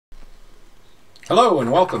Hello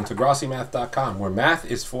and welcome to GrossiMath.com, where math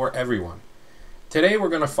is for everyone. Today we're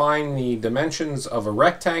going to find the dimensions of a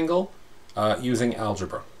rectangle using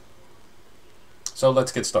algebra. So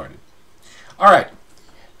let's get started. Alright,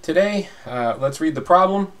 today let's read the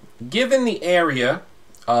problem. Given the area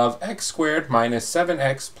of x squared minus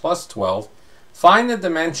 7x plus 12, find the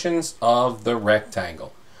dimensions of the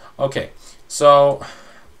rectangle. Okay, so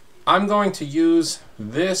I'm going to use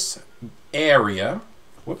this area.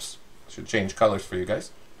 Whoops. Should change colors for you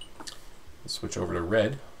guys. Switch over to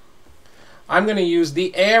red. I'm going to use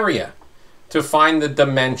the area to find the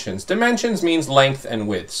dimensions. Dimensions means length and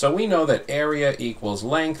width. So we know that area equals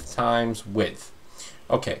length times width.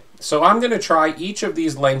 Okay, so I'm going to try each of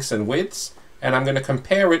these lengths and widths, and I'm going to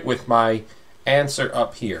compare it with my answer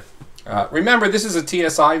up here. Remember, this is a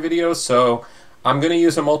TSI video, so I'm going to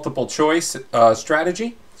use a multiple choice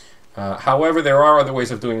strategy. However, there are other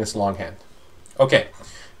ways of doing this longhand. Okay.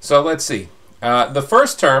 So let's see. The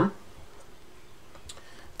first term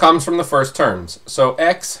comes from the first terms. So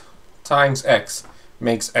x times x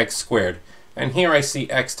makes x squared. And here I see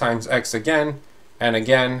x times x again, and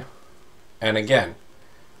again, and again.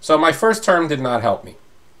 So my first term did not help me.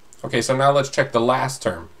 Okay, so now let's check the last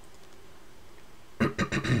term.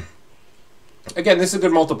 Again, this is a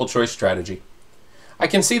good multiple choice strategy. I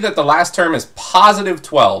can see that the last term is positive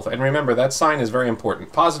 12. And remember, that sign is very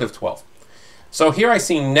important. Positive 12. So here I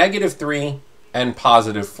see negative 3 and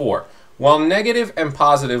positive 4. Well, negative and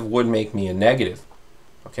positive would make me a negative.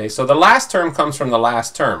 Okay, so the last term comes from the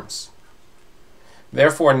last terms.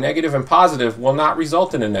 Therefore, negative and positive will not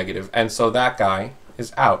result in a negative, and so that guy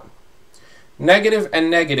is out. Negative and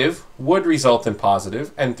negative would result in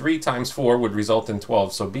positive, and 3 times 4 would result in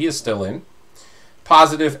 12, so B is still in.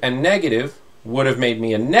 Positive and negative would have made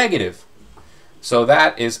me a negative, so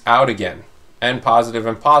that is out again. And positive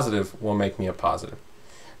will make me a positive.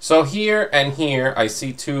 So here and here, I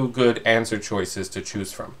see two good answer choices to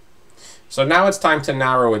choose from. So now it's time to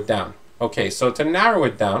narrow it down. Okay, so to narrow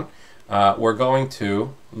it down, we're going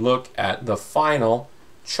to look at the final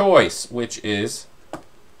choice, which is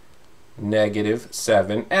negative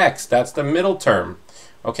 7x. That's the middle term.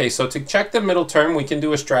 Okay, so to check the middle term, we can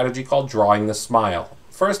do a strategy called drawing the smile.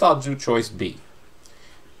 First, I'll do choice B.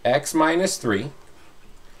 X minus 3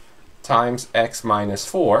 times x minus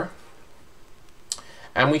 4,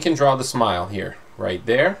 and we can draw the smile here, right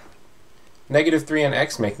there. Negative 3 and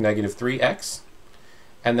x make negative 3x,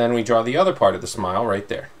 and then we draw the other part of the smile right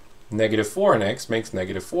there. Negative 4 and x makes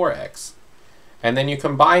negative 4x, and then you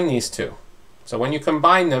combine these two. So when you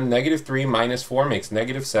combine them, negative 3 minus 4 makes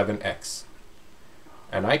negative 7x.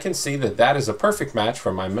 And I can see that that is a perfect match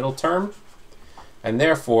for my middle term, and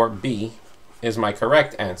therefore B is my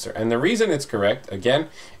correct answer. And the reason it's correct, again,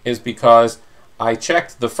 is because I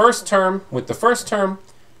checked the first term with the first term,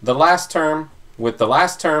 the last term with the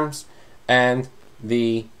last terms, and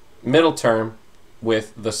the middle term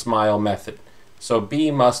with the smile method. So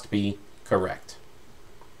B must be correct.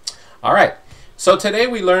 All right, so today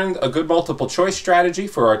we learned a good multiple choice strategy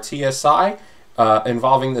for our TSI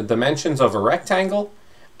involving the dimensions of a rectangle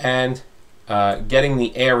and getting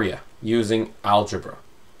the area using algebra.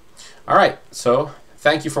 All right, so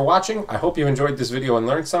thank you for watching. I hope you enjoyed this video and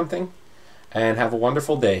learned something, and have a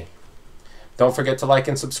wonderful day. Don't forget to like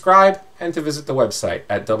and subscribe, and to visit the website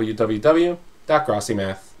at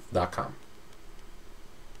www.grossimath.com.